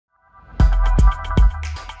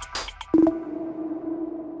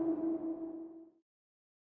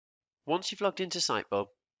Once you've logged into Sitebulb,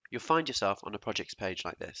 you'll find yourself on a projects page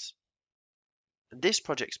like this. And this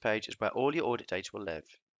projects page is where all your audit data will live,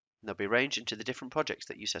 and they'll be arranged into the different projects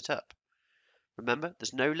that you set up. Remember,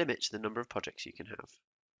 there's no limit to the number of projects you can have.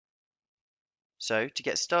 So, to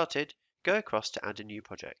get started, go across to add a new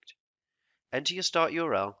project. Enter your start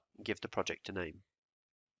URL and give the project a name.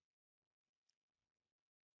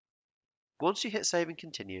 Once you hit save and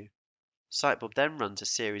continue, Sitebulb then runs a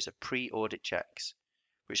series of pre-audit checks,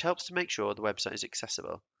 which helps to make sure the website is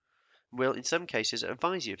accessible, and will in some cases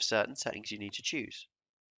advise you of certain settings you need to choose.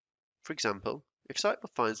 For example, if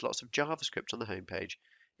Sitebulb finds lots of JavaScript on the homepage,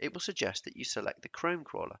 it will suggest that you select the Chrome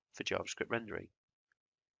crawler for JavaScript rendering.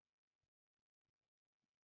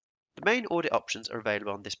 The main audit options are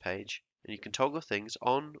available on this page, and you can toggle things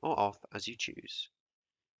on or off as you choose.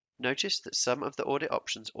 Notice that some of the audit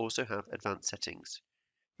options also have advanced settings,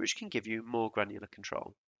 which can give you more granular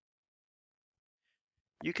control.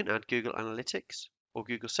 You can add Google Analytics or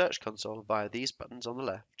Google Search Console via these buttons on the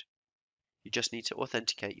left. You just need to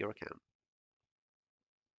authenticate your account.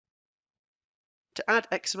 To add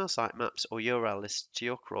XML sitemaps or URL lists to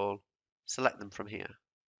your crawl, select them from here.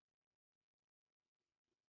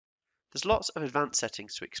 There's lots of advanced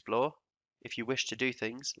settings to explore if you wish to do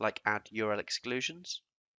things like add URL exclusions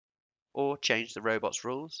or change the robot's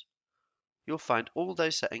rules. You'll find all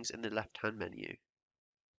those settings in the left-hand menu.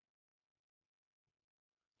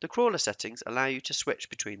 The crawler settings allow you to switch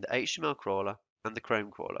between the HTML crawler and the Chrome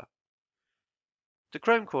crawler. The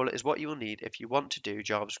Chrome crawler is what you will need if you want to do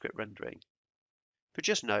JavaScript rendering, but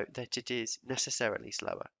just note that it is necessarily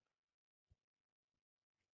slower.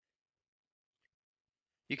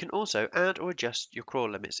 You can also add or adjust your crawl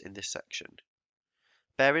limits in this section.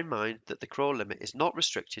 Bear in mind that the crawl limit is not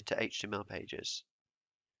restricted to HTML pages.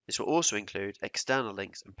 This will also include external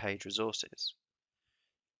links and page resources.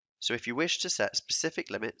 So if you wish to set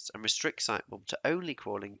specific limits and restrict Sitebulb to only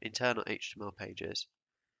crawling internal HTML pages,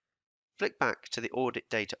 flick back to the audit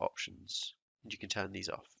data options and you can turn these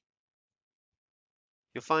off.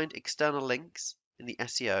 You'll find external links in the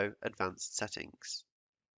SEO advanced settings.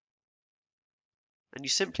 And you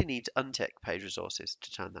simply need to untick page resources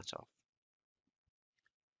to turn that off.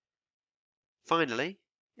 Finally,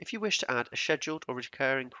 if you wish to add a scheduled or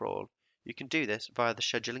recurring crawl, you can do this via the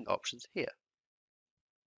scheduling options here.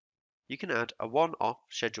 You can add a one-off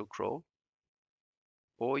scheduled crawl,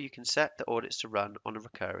 or you can set the audits to run on a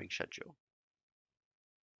recurring schedule.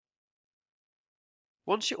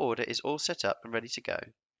 Once your audit is all set up and ready to go,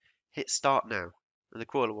 hit Start Now, and the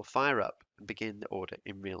crawler will fire up and begin the audit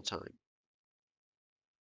in real time.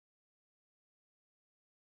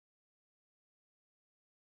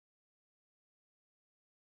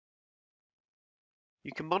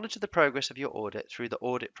 You can monitor the progress of your audit through the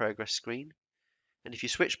Audit Progress screen, and if you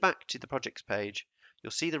switch back to the Projects page,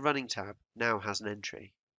 you'll see the Running tab now has an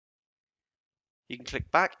entry. You can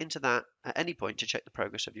click back into that at any point to check the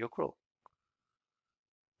progress of your crawl.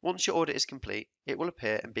 Once your audit is complete, it will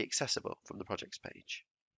appear and be accessible from the Projects page.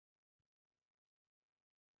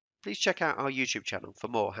 Please check out our YouTube channel for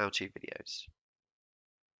more how-to videos.